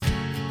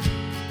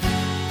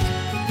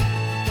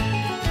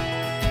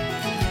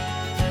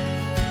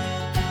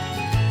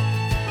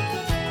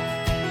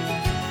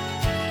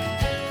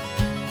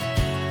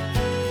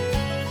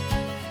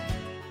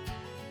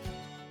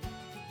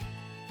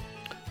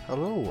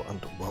Hello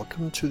and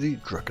welcome to the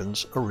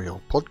Dragons Are Real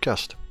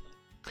podcast.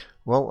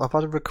 Well, I've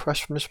had a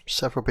request from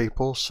several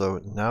people, so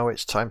now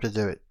it's time to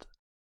do it.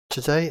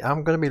 Today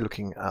I'm going to be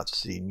looking at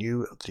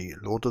the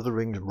Lord of the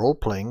Rings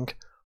role-playing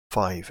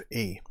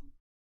 5e.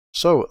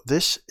 So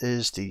this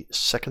is the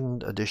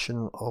second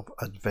edition of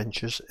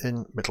Adventures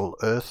in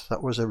Middle-earth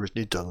that was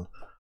originally done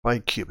by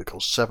Cubicle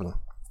 7.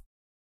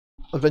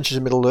 Adventures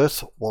in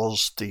Middle-earth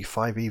was the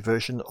 5e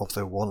version of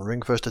the One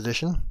Ring first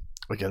edition,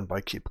 again by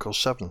Cubicle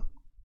 7.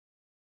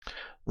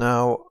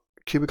 Now,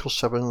 Cubicle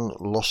 7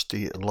 lost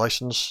the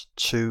license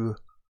to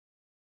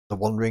the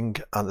One Ring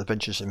and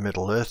Adventures in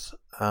Middle-earth,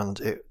 and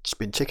it's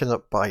been taken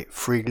up by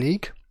Free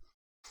League.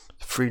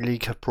 Free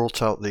League have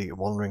brought out the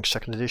One Ring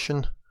second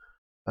edition,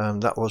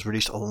 and that was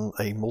released on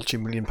a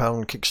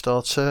multi-million-pound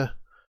Kickstarter.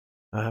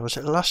 Was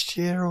it last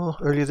year or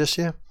earlier this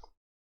year?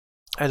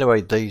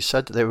 Anyway, they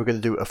said they were going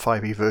to do a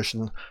 5e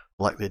version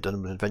like they'd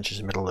done with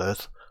Adventures in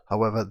Middle-earth.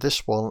 However,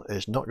 this one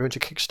is not going to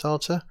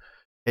Kickstarter.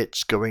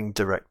 It's going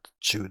direct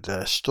to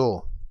their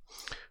store,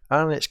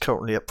 and it's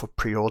currently up for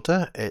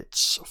pre-order.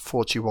 It's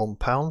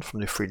 £41 from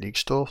the Free League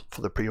store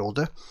for the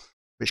pre-order,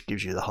 which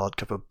gives you the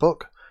hardcover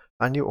book,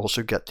 and you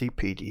also get the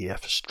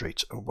PDF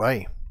straight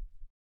away.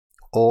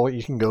 Or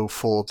you can go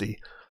for the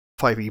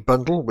 5e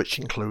bundle, which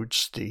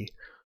includes the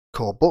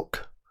core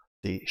book,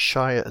 the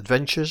Shire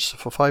Adventures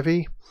for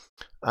 5e,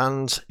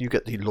 and you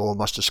get the Lore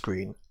Master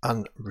Screen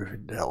and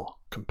Rivendell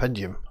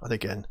Compendium, and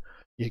again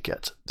you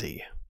get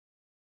the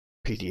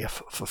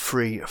PDF for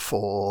free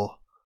for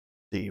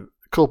the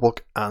core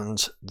book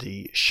and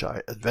the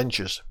Shire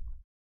Adventures.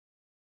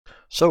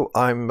 So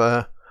I'm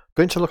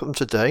going to look at them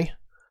today.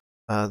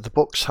 The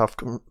books have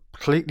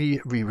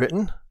completely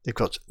rewritten. They've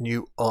got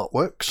new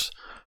artworks,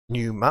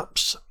 new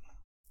maps,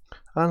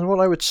 and what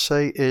I would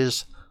say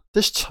is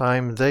this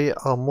time they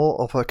are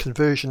more of a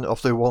conversion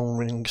of the One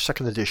Ring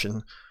second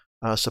edition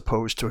as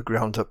opposed to a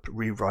ground up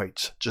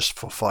rewrite just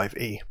for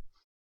 5e.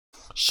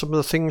 Some of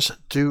the things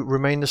do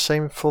remain the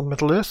same for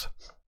Middle-earth,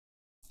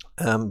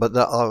 but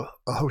there are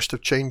a host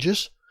of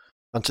changes,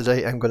 and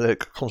today I'm going to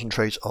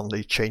concentrate on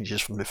the changes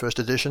from the first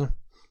edition.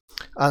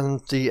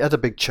 And the other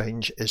big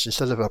change is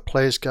instead of a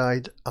player's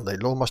guide and a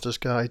lore master's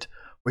guide,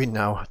 we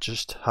now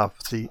just have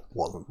the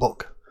one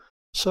book.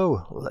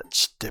 So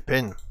let's dip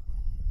in.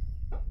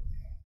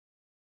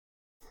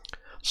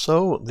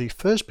 So the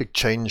first big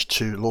change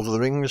to Lord of the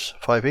Rings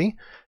 5e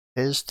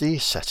is the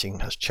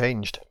setting has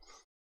changed.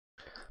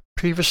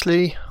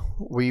 Previously,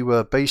 we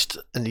were based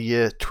in the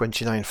year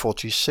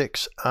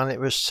 2946 and it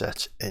was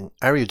set in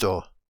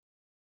Eriador.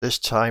 This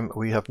time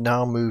we have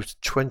now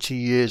moved 20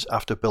 years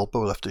after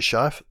Bilbo left the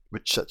Shire,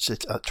 which sets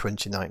it at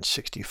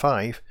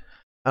 2965,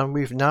 and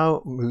we've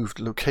now moved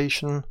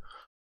location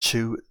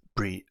to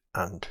Bree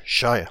and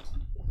Shire.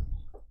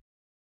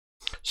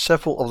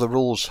 Several of the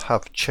rules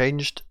have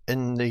changed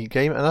in the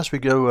game, and as we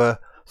go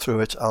through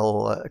it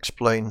I'll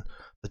explain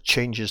the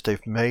changes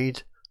they've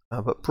made,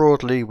 but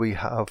broadly we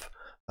have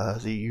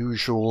the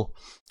usual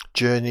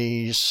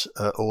journeys,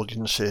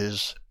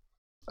 audiences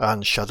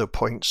and shadow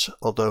points,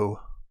 although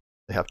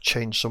they have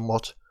changed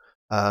somewhat.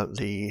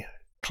 The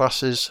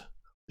classes,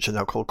 which are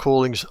now called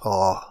callings,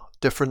 are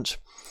different,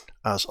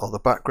 as are the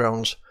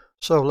backgrounds.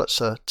 So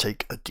let's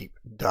take a deep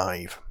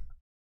dive.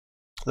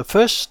 The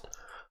first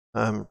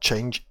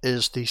change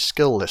is the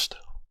skill list.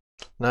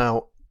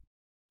 Now,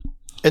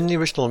 in the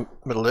original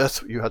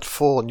Middle-earth you had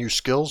 4 new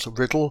skills: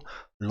 Riddle,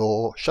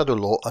 Lore, Shadow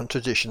Lore and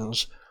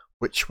Traditions,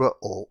 which were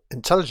all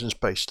intelligence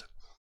based.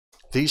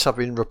 These have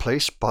been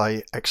replaced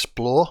by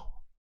Explore,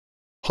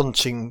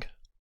 Hunting,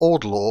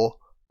 Old Lore,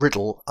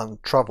 Riddle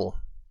and Travel.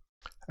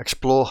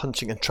 Explore,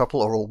 Hunting and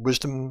Travel are all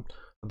wisdom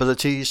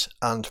abilities,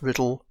 and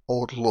Riddle,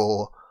 Old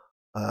Lore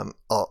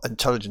are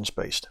intelligence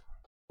based.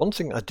 One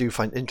thing I do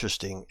find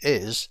interesting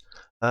is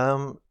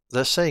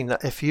they're saying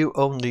that if you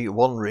own the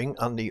One Ring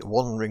and the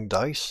One Ring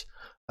dice,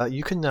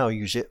 you can now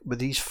use it with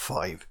these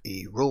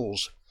 5e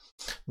rules.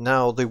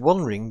 Now the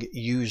One Ring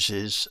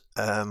uses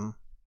a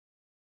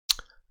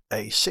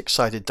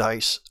 6-sided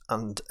dice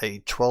and a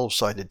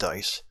 12-sided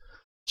dice.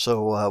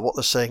 So what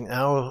they're saying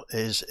now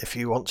is if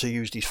you want to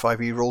use these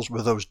 5e rolls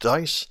with those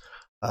dice,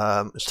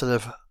 instead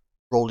of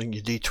rolling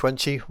your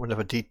d20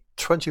 whenever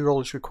d20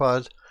 roll is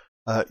required,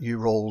 you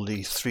roll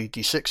the 3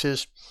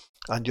 d6s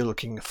and you're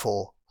looking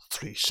for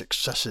 3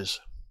 successes.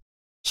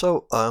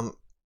 So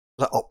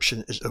that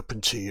option is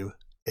open to you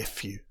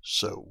if you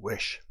so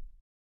wish.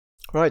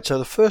 Right, so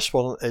the first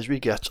one is we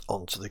get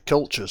onto the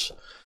cultures.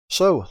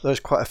 So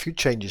there's quite a few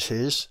changes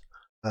here.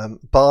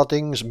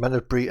 Bardings, Men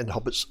of Bree and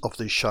Hobbits of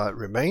the Shire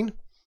remain.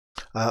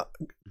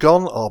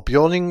 Gone are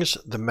Bjornings,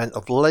 the Men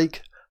of the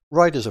Lake,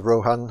 Riders of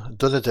Rohan,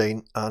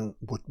 Dunedain and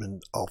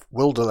Woodmen of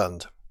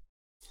Wilderland.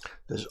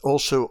 There's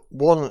also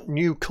one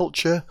new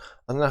culture,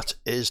 and that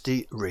is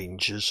the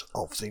Rangers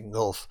of the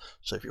North.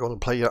 So if you want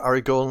to play your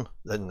Aragorn,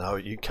 then now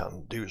you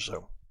can do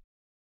so.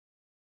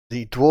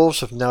 The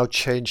dwarves have now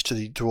changed to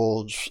the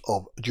dwarves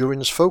of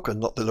Durin's folk and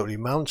not the Lonely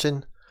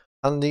Mountain,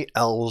 and the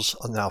elves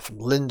are now from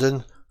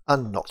Lindon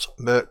and not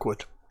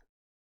Mirkwood.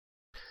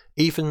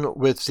 Even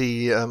with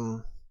the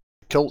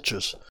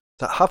cultures,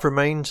 that have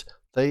remained,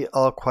 they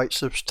are quite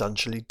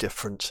substantially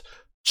different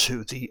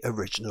to the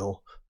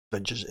original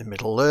Adventures in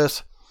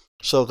Middle-earth,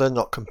 so they're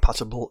not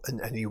compatible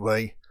in any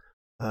way.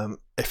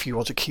 If you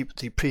want to keep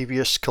the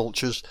previous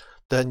cultures,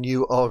 then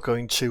you are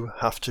going to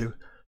have to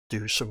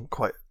do some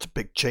quite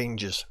big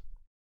changes.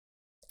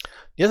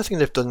 The other thing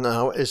they've done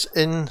now is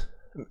in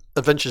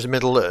Adventures in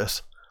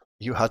Middle-earth,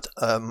 you had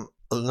a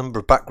number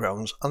of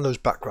backgrounds, and those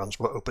backgrounds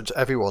were open to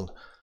everyone.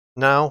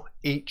 Now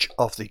each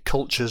of the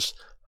cultures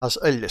has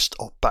a list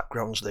of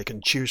backgrounds they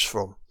can choose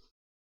from.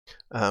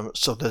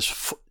 So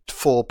there's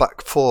four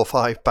or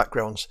five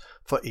backgrounds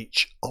for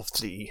each of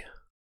the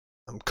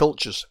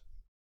cultures.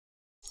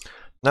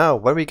 Now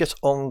when we get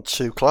on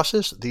to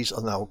classes, these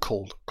are now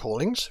called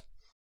callings.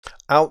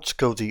 Out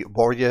go the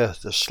warrior,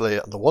 the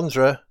slayer and the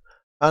wanderer,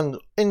 and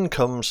in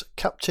comes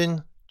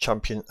captain,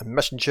 champion and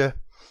messenger,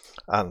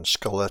 and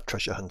scholar,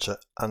 treasure hunter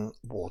and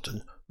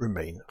warden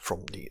remain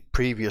from the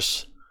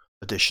previous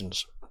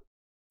editions,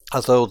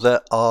 although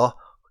there are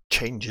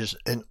changes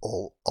in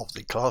all of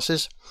the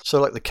classes. So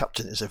like the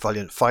captain is a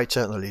valiant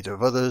fighter and a leader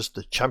of others,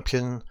 the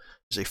champion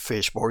is a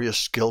fierce warrior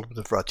skilled with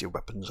a variety of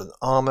weapons and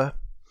armour,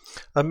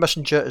 a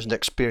messenger is an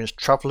experienced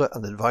traveller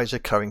and advisor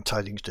carrying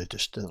tidings to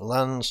distant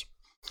lands,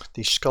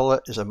 the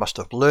scholar is a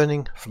master of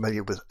learning,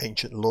 familiar with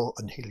ancient lore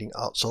and healing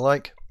arts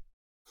alike,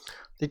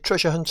 the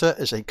treasure hunter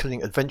is a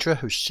cunning adventurer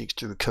who seeks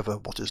to recover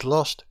what is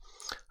lost,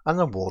 and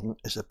the warden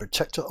is a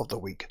protector of the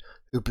weak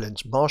who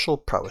blends martial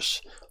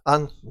prowess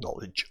and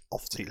knowledge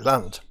of the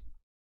land.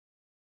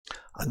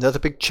 Another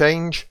big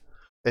change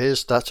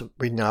is that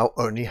we now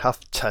only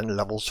have 10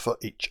 levels for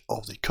each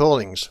of the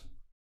callings.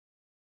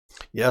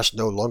 Yes,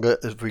 no longer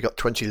if we got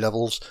 20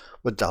 levels,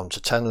 we're down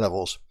to 10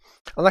 levels.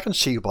 And I can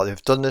see why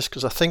they've done this,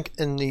 because I think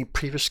in the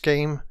previous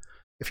game,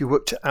 if you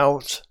worked it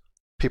out,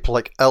 people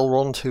like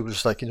Elrond, who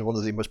was like one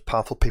of the most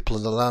powerful people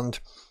in the land,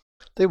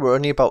 they were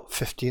only about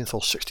 15th or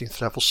 16th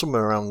level,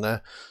 somewhere around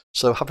there.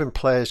 So having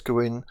players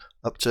going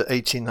up to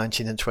 18,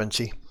 19 and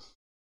 20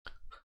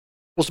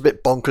 was a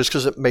bit bonkers,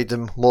 because it made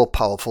them more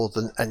powerful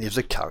than any of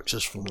the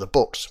characters from the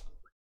books.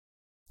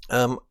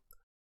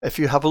 If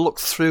you have a look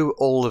through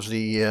all of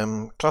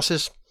the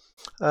classes,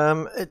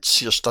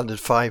 it's your standard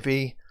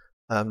 5e.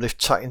 They've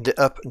tightened it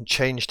up and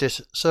changed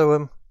it,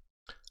 so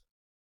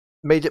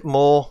made it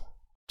more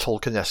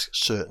Tolkien-esque,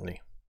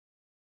 certainly.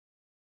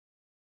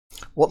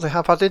 What they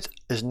have added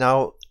is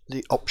now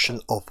the option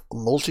of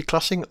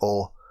multi-classing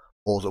or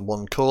more than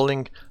one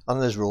calling,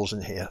 and there's rules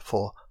in here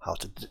for how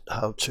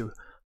to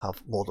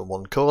have more than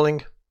one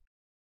calling.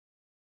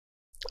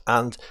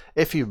 And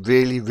if you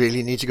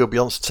really need to go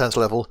beyond the 10th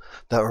level,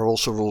 there are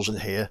also rules in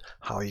here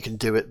how you can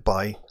do it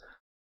by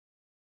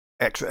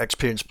extra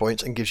experience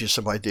points, and gives you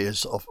some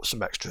ideas of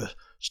some extra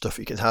stuff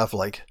you can have,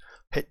 like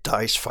hit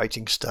dice,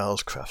 fighting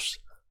styles, crafts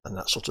and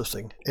that sort of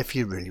thing, if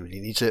you really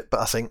need it.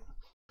 But I think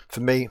for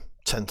me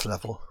 10th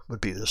level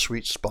would be the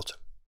sweet spot.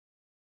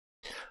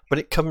 When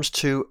it comes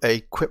to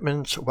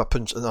equipment,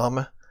 weapons and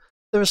armour,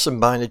 there are some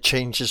minor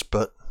changes,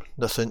 but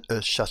nothing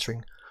earth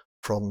shattering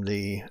from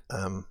the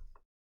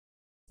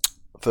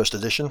first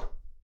edition.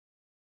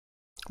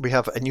 We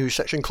have a new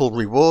section called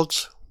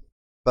rewards,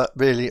 but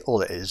really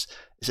all it is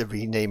a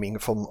renaming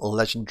from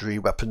legendary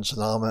weapons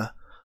and armour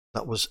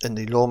that was in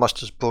the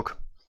Loremaster's book.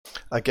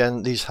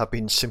 Again, these have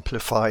been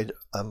simplified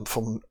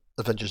from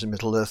Adventures in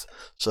Middle-earth,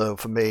 so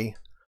for me,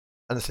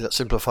 anything that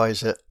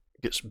simplifies it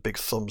gets a big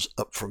thumbs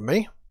up from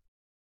me.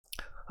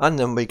 And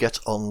then we get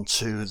on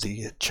to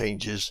the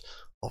changes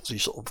of the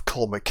sort of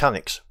core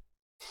mechanics.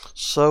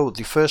 So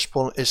the first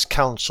one is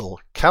council.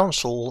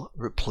 Council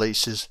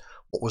replaces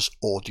what was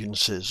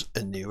audiences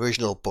in the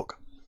original book.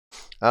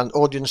 And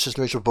audiences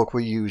in the original book were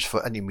used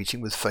for any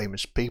meeting with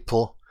famous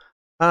people,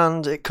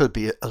 and it could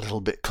be a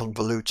little bit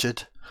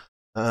convoluted,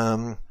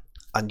 and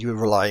you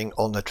were relying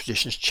on a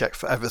traditions check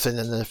for everything,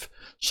 and if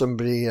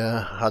somebody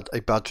had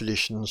a bad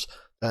traditions,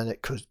 then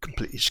it could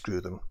completely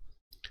screw them.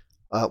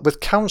 With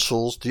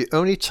councils, the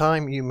only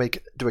time you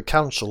do a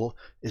council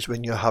is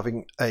when you're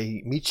having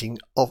a meeting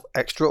of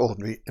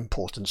extraordinary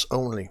importance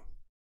only.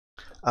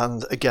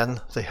 And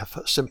again, they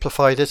have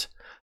simplified it.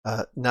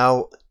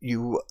 Now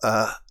you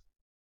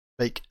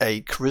make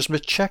a charisma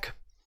check,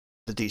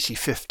 the DC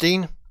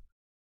 15,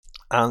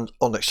 and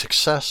on a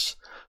success,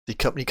 the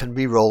company can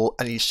re-roll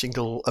any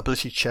single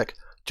ability check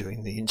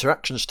during the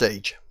interaction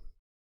stage.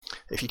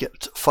 If you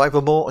get 5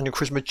 or more on your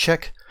charisma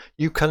check,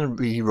 you can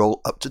re-roll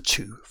up to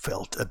 2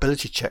 failed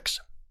ability checks.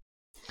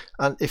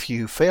 And if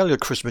you fail your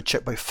charisma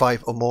check by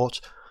 5 or more,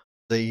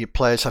 the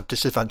players have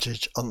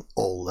disadvantage on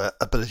all their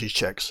ability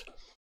checks.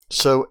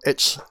 So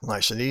it's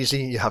nice and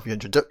easy. You have your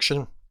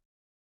introduction.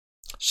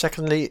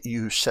 Secondly,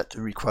 you set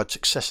the required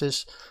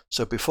successes.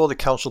 So before the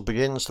council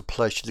begins, the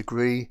players should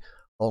agree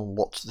on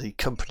what the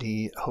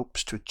company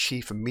hopes to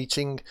achieve a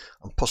meeting,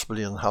 and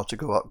possibly on how to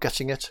go out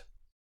getting it.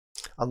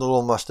 And the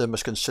Loremaster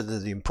must consider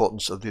the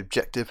importance of the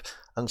objective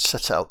and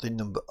set out the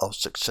number of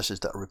successes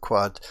that are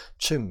required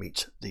to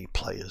meet the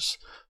players'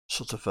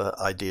 sort of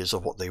ideas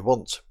of what they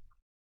want.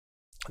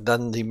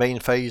 Then the main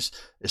phase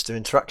is the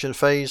interaction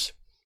phase.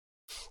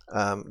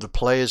 The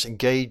players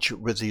engage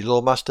with the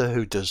Loremaster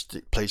who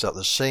plays out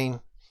the scene.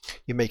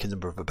 You make a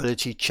number of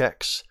ability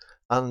checks,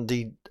 and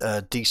the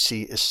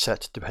DC is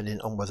set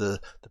depending on whether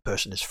the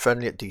person is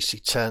friendly at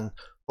DC 10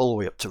 all the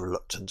way up to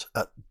reluctant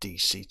at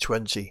DC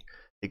 20.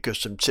 It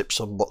gives some tips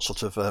on what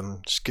sort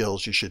of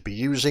skills you should be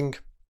using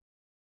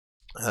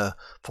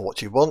for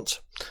what you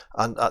want,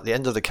 and at the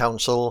end of the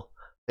council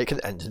it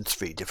can end in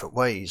 3 different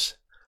ways.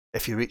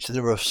 If you reach the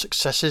number of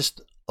successes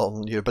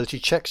on your ability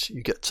checks,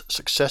 you get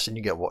success and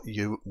you get what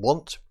you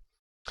want.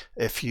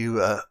 If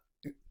you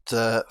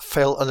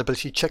fail an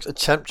ability check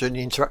attempt during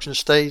the interaction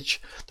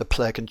stage, the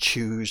player can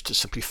choose to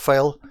simply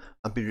fail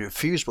and be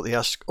refused what they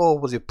ask, or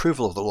with the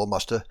approval of the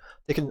Loremaster,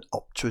 they can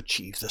opt to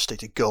achieve their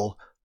stated goal,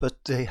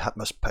 but they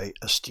must pay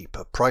a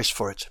steeper price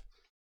for it.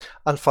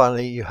 And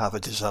finally, you have a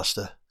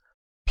disaster.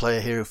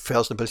 Player here who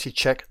fails an ability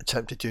check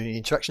attempted during the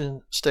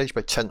interaction stage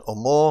by 10 or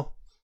more,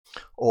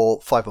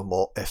 or 5 or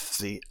more if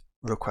the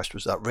request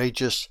was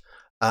outrageous,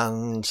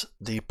 and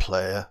the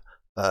player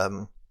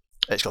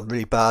it's gone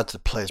really bad. The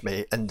players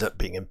may end up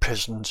being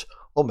imprisoned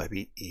or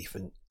maybe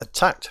even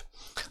attacked.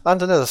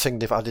 And another thing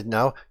they've added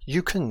now,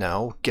 you can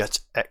now get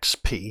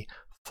XP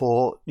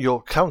for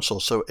your council.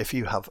 So if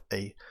you have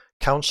a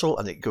council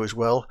and it goes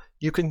well,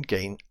 you can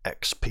gain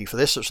XP for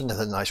this. So it's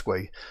another nice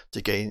way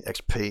to gain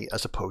XP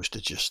as opposed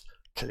to just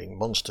killing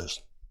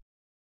monsters.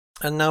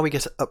 And now we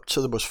get up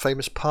to the most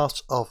famous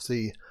part of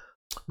the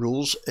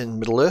rules in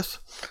Middle-earth,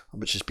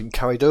 which has been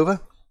carried over,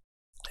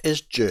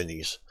 is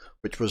journeys,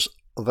 which was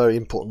a very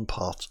important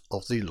part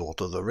of the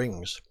Lord of the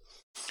Rings.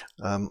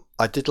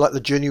 I did like the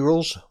journey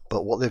rules,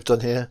 but what they've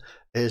done here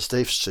is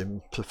they've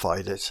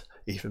simplified it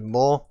even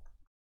more,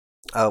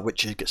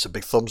 which gets a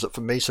big thumbs up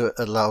from me, so it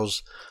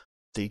allows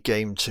the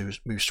game to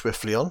move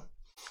swiftly on.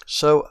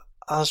 So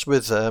as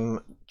with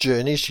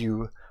journeys,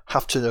 you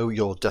have to know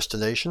your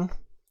destination.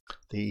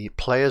 The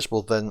players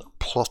will then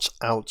plot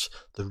out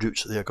the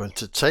routes they are going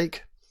to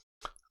take,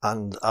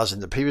 and as in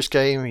the previous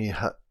game,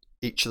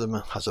 each of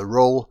them has a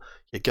role: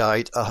 a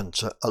guide, a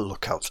hunter, a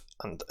lookout,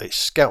 and a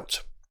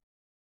scout.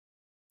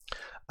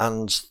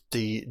 And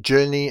the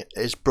journey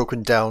is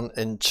broken down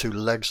into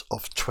legs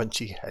of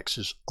 20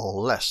 hexes or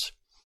less.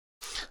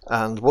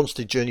 And once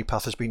the journey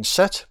path has been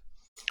set,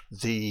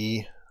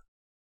 the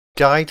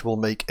guide will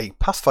make a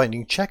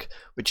pathfinding check,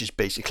 which is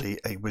basically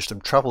a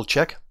wisdom travel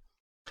check.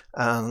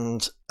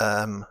 And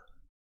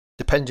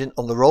depending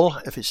on the roll,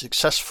 if it's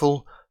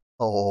successful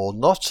or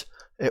not,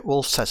 it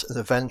will set an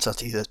event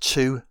at either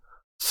 2,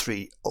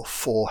 3 or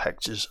 4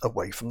 hectares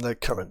away from their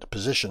current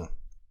position.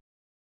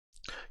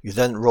 You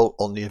then roll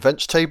on the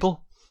events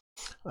table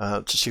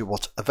to see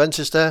what event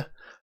is there,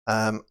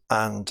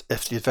 and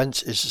if the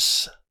event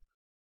is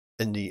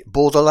in the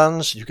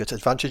Borderlands, you get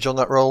advantage on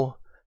that roll.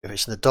 If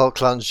it's in the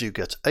Darklands, you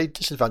get a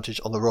disadvantage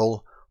on the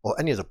roll, or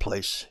any other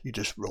place, you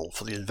just roll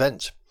for the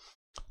event.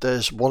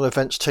 There's one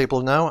events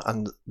table now,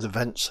 and the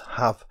events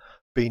have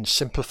been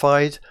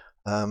simplified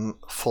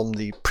from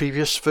the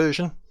previous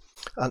version,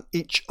 and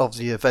each of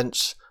the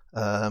events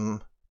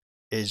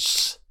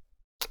is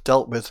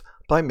dealt with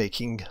by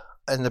making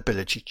an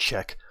ability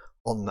check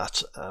on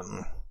that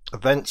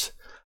event,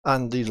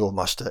 and the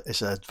Loremaster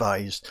is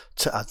advised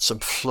to add some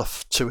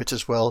fluff to it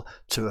as well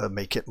to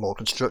make it more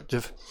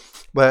constructive.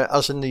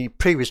 Whereas in the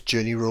previous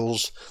journey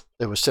rules,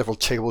 there were several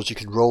tables you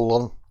could roll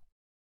on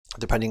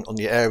depending on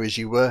the areas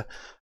you were,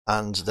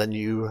 and then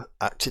you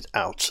acted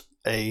out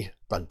a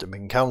random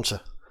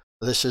encounter.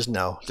 This has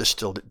now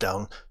distilled it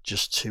down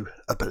just to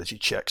ability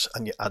checks,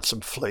 and you add some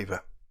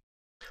flavour.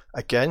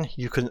 Again,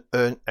 you can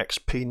earn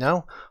XP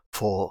now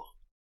for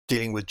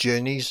dealing with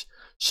journeys,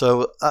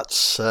 so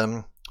that's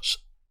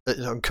it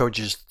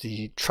encourages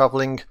the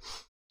travelling,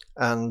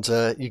 and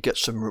you get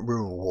some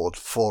reward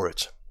for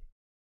it.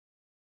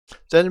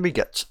 Then we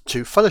get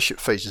to fellowship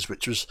phases,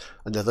 which was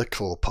another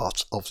core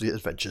part of the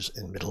adventures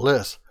in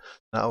Middle-earth.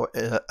 Now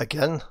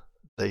again,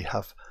 they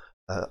have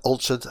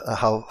altered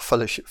how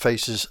fellowship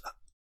phases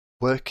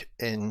work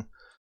in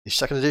the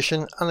second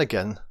edition, and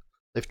again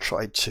they've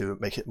tried to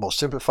make it more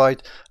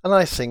simplified, and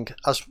I think,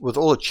 as with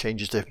all the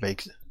changes they've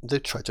made,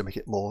 they've tried to make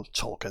it more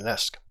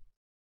Tolkien-esque.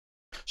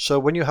 So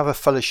when you have a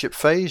fellowship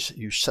phase,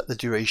 you set the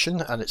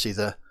duration, and it's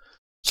either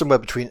somewhere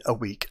between a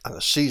week and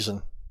a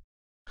season.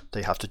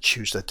 They have to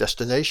choose their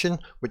destination,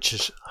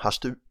 which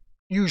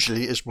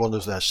usually is one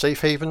of their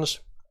safe havens.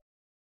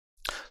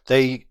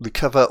 They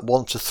recover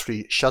 1 to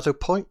 3 shadow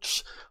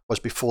points, whereas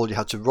before you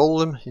had to roll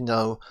them.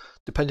 Now,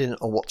 depending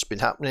on what's been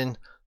happening,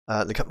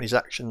 the company's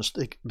actions,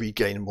 they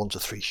regain 1 to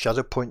 3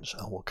 shadow points,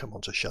 and we'll come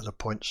on to shadow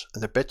points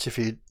in a bit if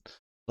you're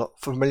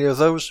not familiar with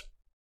those.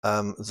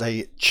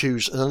 They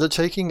choose an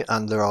undertaking,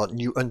 and there are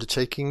new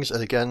undertakings,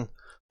 and again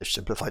they've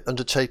simplified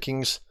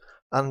undertakings,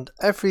 and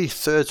every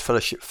third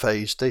fellowship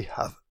phase they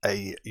have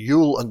a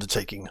Yule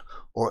undertaking,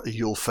 or a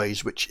Yule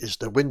phase, which is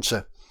the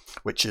winter,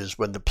 which is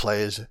when the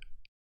players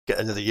get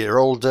another year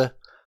older,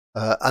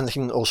 and they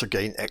can also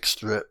gain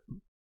extra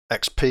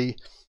XP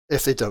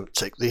if they don't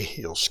take the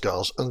Heal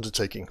Scars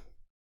undertaking.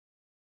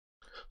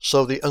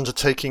 So the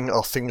undertaking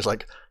are things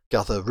like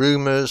gather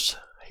rumours,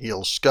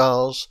 Heal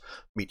Scars,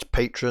 Meet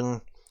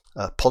Patron,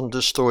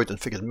 Ponder Storied and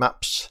Figured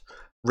Maps,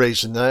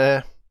 Raise an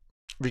Air,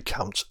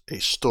 Recount a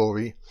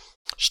Story,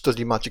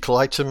 Study Magical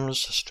Items,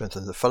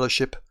 Strengthen the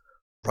Fellowship,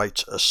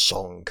 Write a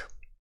Song.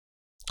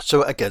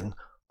 So again,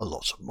 a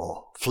lot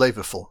more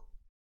flavourful.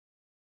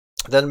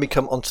 Then we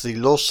come onto the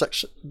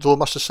Lore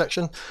Master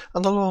section,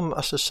 and the Lore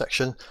Master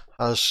section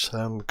has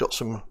got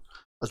some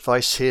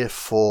advice here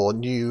for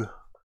new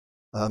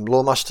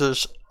Lore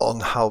Masters on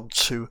how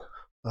to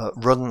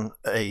run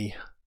a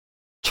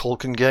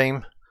Tolkien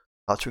game,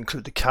 how to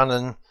include the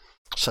canon,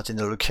 setting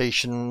the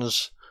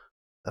locations,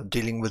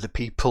 dealing with the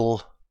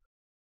people.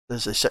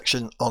 There's a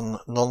section on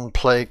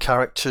non-player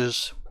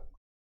characters,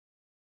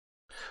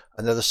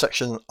 another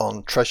section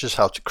on treasures,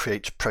 how to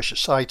create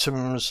precious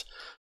items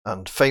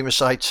and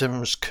famous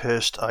items,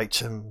 cursed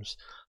items,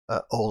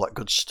 all that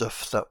good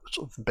stuff that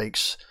sort of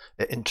makes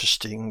it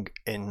interesting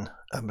in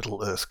a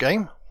Middle-earth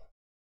game.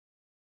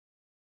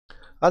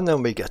 And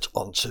then we get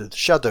onto the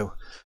Shadow.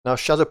 Now,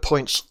 Shadow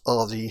points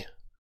are the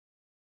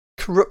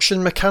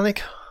corruption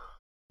mechanic,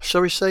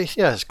 shall we say?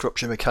 Yeah, it's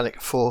corruption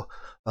mechanic for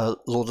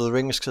Lord of the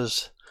Rings,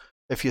 because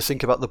if you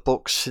think about the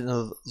books, you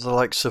know, the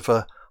likes of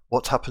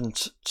what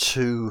happened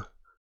to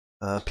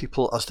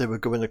people as they were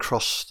going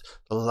across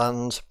the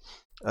land,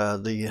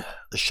 the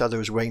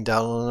shadows weighing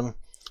down on them.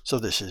 So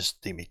this is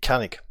the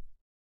mechanic.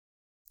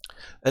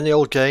 In the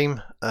old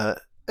game,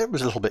 it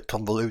was a little bit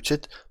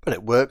convoluted, but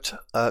it worked.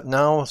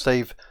 Now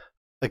they've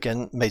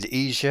again made it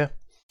easier.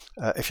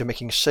 If you're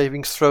making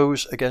saving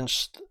throws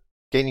against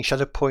gaining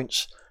shadow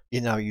points,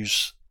 you now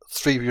use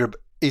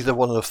either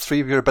one of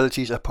 3 of your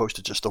abilities opposed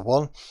to just the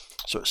one.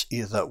 So it's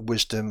either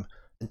Wisdom,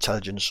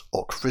 Intelligence,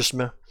 or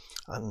Charisma,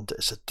 and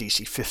it's a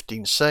DC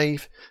 15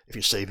 save. If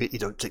you save it, you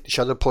don't take the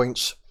shadow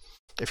points.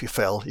 If you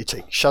fail, you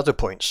take shadow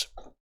points.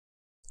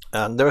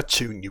 And there are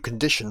 2 new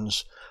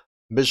conditions: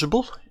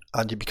 miserable,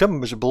 and you become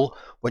miserable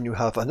when you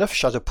have enough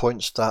shadow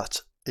points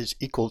that is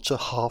equal to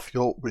half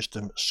your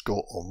wisdom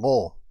score or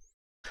more.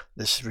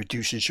 This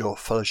reduces your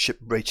fellowship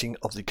rating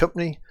of the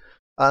company,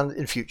 and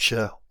in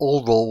future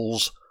all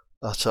rolls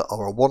that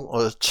are a 1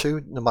 or a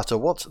 2, no matter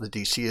what the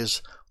DC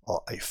is,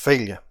 are a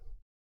failure.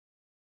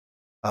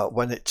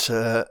 When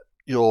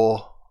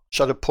your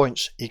shadow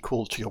points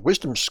equal to your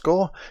wisdom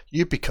score,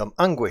 you become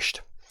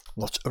anguished.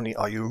 Not only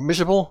are you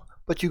miserable,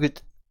 but you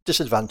get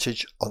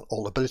disadvantage on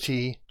all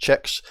ability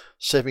checks,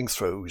 saving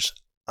throws,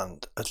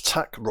 and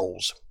attack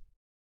rolls.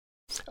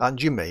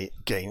 And you may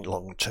gain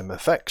long-term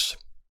effects.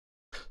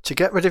 To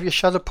get rid of your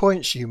shadow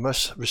points, you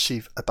must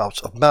receive a bout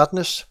of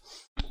madness,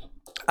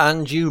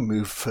 and you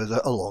move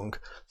further along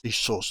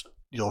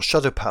your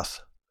shadow path.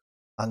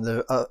 And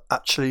there are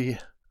actually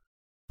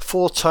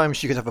 4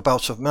 times you can have a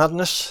bout of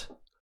madness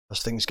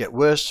as things get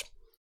worse,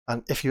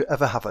 and if you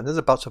ever have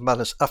another bout of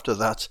madness after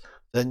that,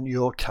 then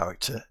your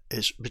character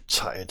is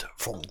retired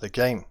from the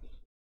game.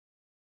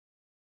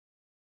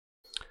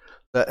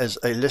 There is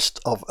a list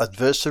of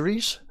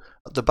adversaries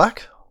at the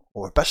back,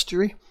 or a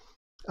bestiary,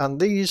 and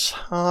these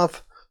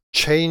have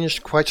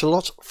changed quite a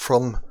lot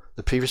from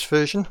the previous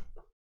version.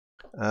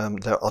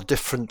 There are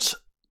different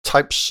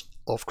types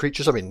of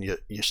creatures. I mean,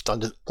 your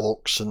standard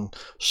orcs and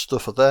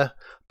stuff are there,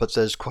 but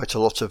there's quite a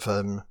lot of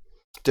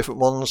different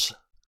ones.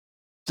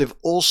 They've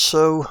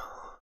also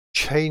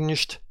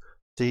changed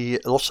a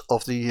lot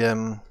of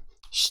the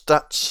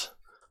stats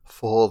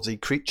for the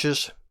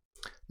creatures.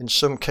 In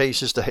some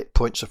cases, the hit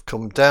points have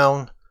come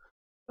down,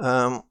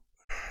 and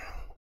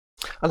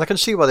I can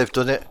see why they've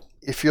done it.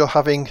 If you've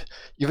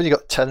only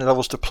got 10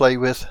 levels to play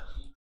with,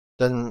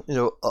 then you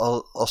know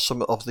are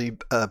some of the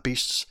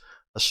beasts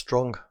are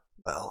strong.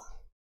 Well,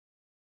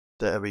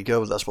 there we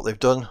go. That's what they've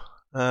done.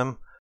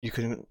 You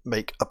can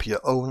make up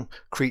your own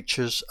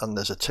creatures, and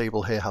there's a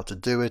table here how to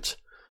do it.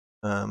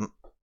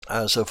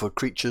 So for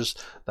creatures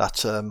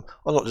that are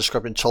not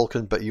describing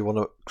Tolkien, but you want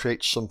to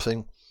create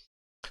something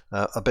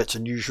a bit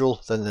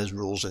unusual, then there's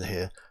rules in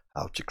here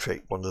how to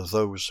create one of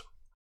those.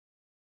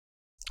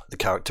 The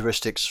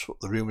characteristics,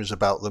 the rumours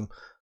about them,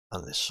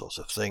 and this sort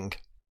of thing.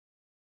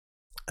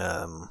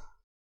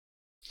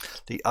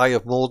 The Eye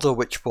of Mordor,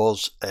 which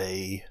was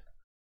a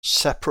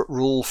separate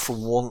rule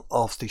from one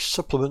of the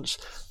supplements,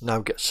 now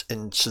gets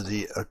into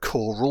the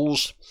core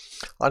rules,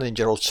 and in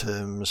general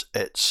terms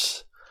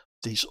it's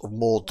these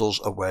Mordor's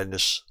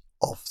awareness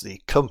of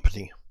the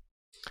company.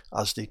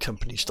 As the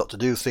company start to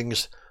do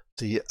things,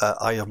 the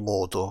Eye of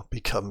Mordor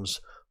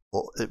becomes,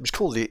 well, it was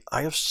called the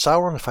Eye of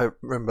Sauron if I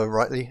remember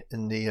rightly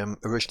in the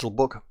original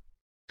book,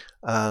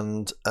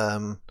 and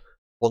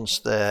once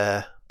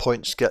their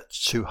points get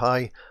too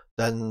high,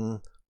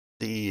 then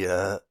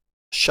the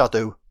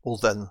shadow will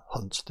then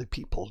hunt the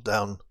people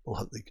down, will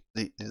hunt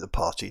the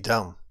party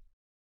down.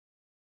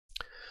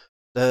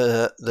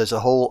 There's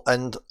a whole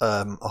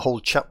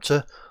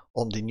chapter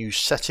on the new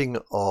setting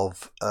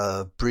of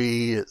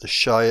Bree, the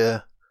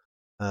Shire,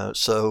 and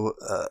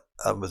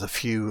with a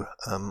few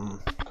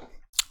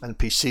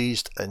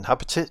NPCs to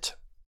inhabit it.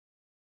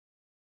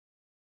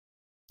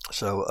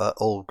 So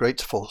all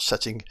great for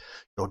setting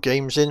your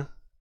games in.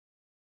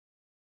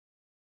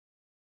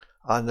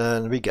 And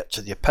then we get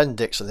to the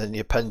appendix, and in the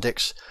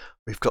appendix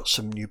we've got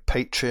some new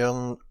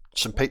patrons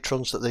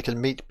that they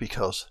can meet,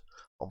 because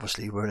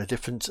obviously we're in a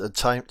different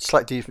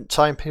slightly different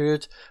time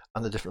period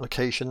and a different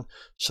location.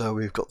 So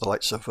we've got the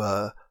likes of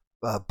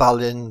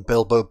Balin,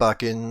 Bilbo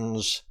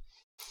Baggins,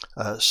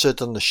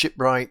 Círdan the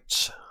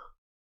Shipwright,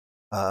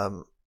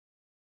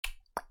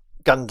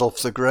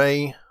 Gandalf the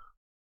Grey,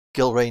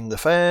 Gilrain the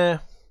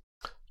Fair,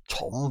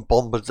 Tom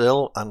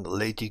Bombadil and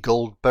Lady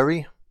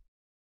Goldberry,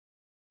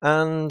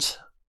 and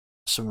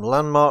some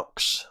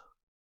landmarks,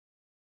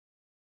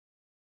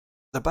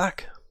 the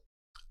back,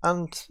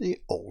 and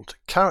the old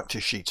character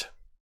sheet,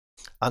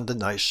 and a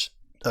nice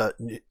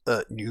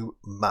new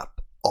map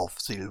of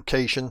the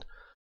location,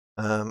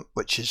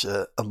 which is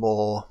a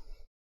more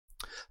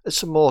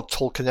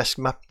Tolkien-esque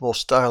map, more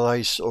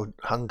stylized or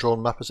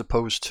hand-drawn map, as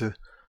opposed to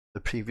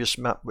the previous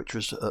map, which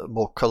was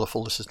more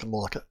colourful. This is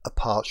more like a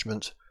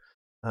parchment.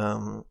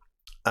 And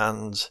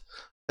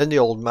in the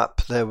old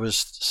map there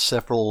was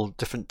several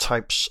different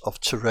types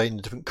of terrain,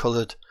 different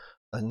coloured,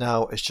 and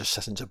now it's just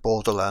set into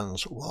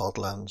Borderlands,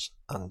 Wildlands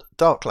and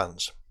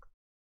Darklands.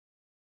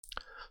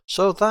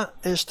 So that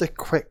is that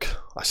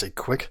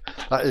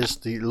is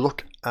the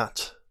look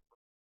at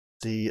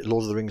the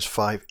Lord of the Rings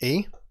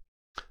 5e.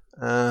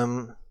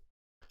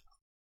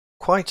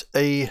 Quite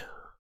a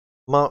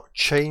marked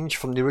change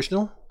from the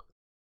original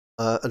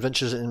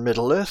Adventures in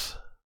Middle-earth.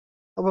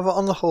 However,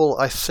 on the whole,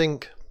 I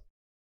think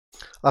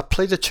I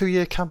played a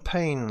 2-year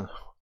campaign,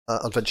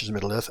 Adventures in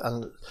Middle-earth,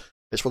 and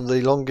it's one of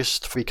the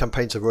longest free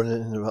campaigns I've run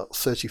in about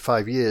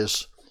 35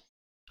 years.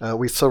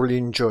 We thoroughly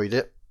enjoyed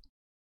it.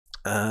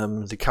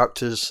 The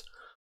characters,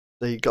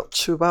 they got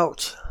to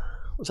about,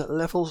 was that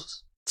level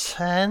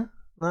 10?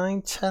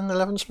 9, 10,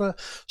 11,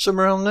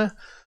 somewhere around there.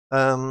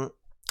 And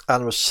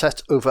was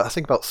set over, I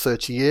think, about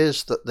 30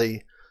 years, that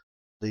the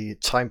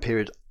time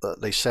period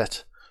that they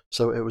set.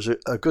 So it was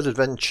a good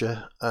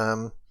adventure.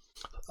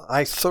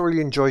 I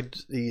thoroughly enjoyed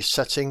the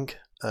setting.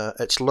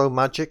 It's low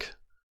magic.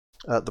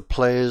 The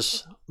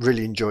players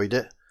really enjoyed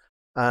it.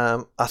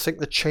 I think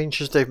the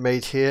changes they've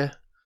made here,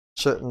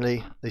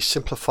 certainly they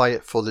simplify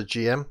it for the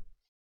GM.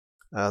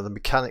 The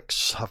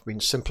mechanics have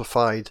been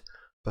simplified,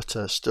 but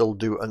still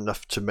do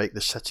enough to make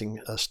the setting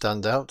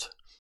stand out.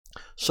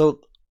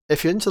 So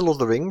if you're into Lord of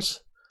the Rings,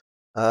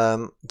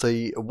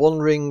 the One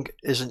Ring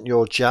isn't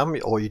your jam,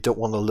 or you don't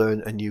want to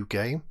learn a new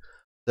game,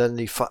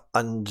 then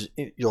and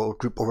your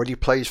group already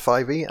plays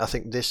 5e, I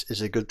think this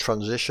is a good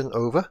transition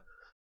over.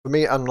 For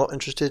me, I'm not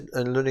interested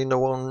in learning the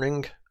One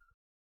Ring.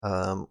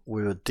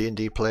 We're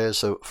D&D players,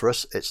 so for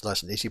us it's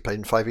nice and easy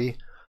playing 5e.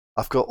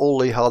 I've got all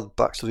the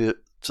hardbacks of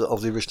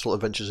the original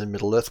Adventures in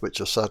Middle-earth,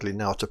 which are sadly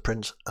now to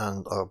print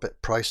and are a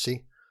bit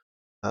pricey.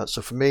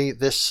 So for me,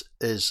 this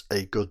is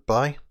a good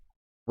buy.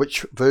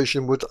 Which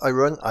version would I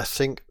run? I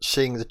think,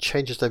 seeing the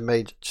changes they've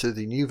made to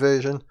the new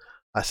version,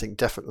 I think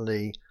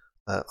definitely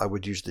I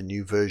would use the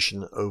new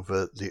version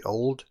over the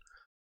old.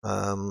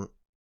 And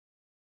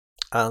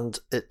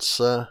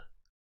it's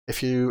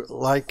if you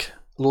like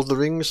Lord of the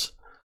Rings,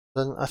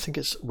 then I think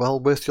it's well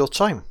worth your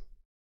time.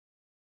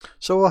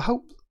 So I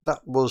hope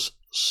that was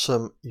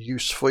some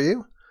use for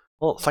you.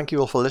 Well, thank you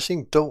all for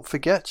listening. Don't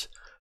forget,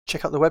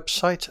 check out the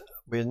website.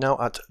 We're now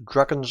at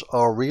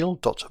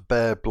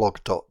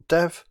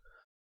dragonsarereal.bearblog.dev.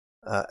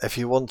 If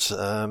you want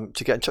to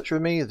get in touch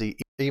with me, the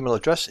email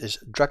address is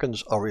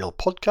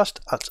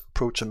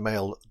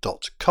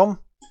dragonsarerealpodcast@protonmail.com.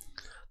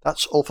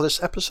 That's all for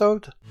this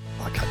episode.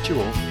 I'll catch you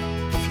all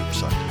on the flip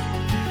side.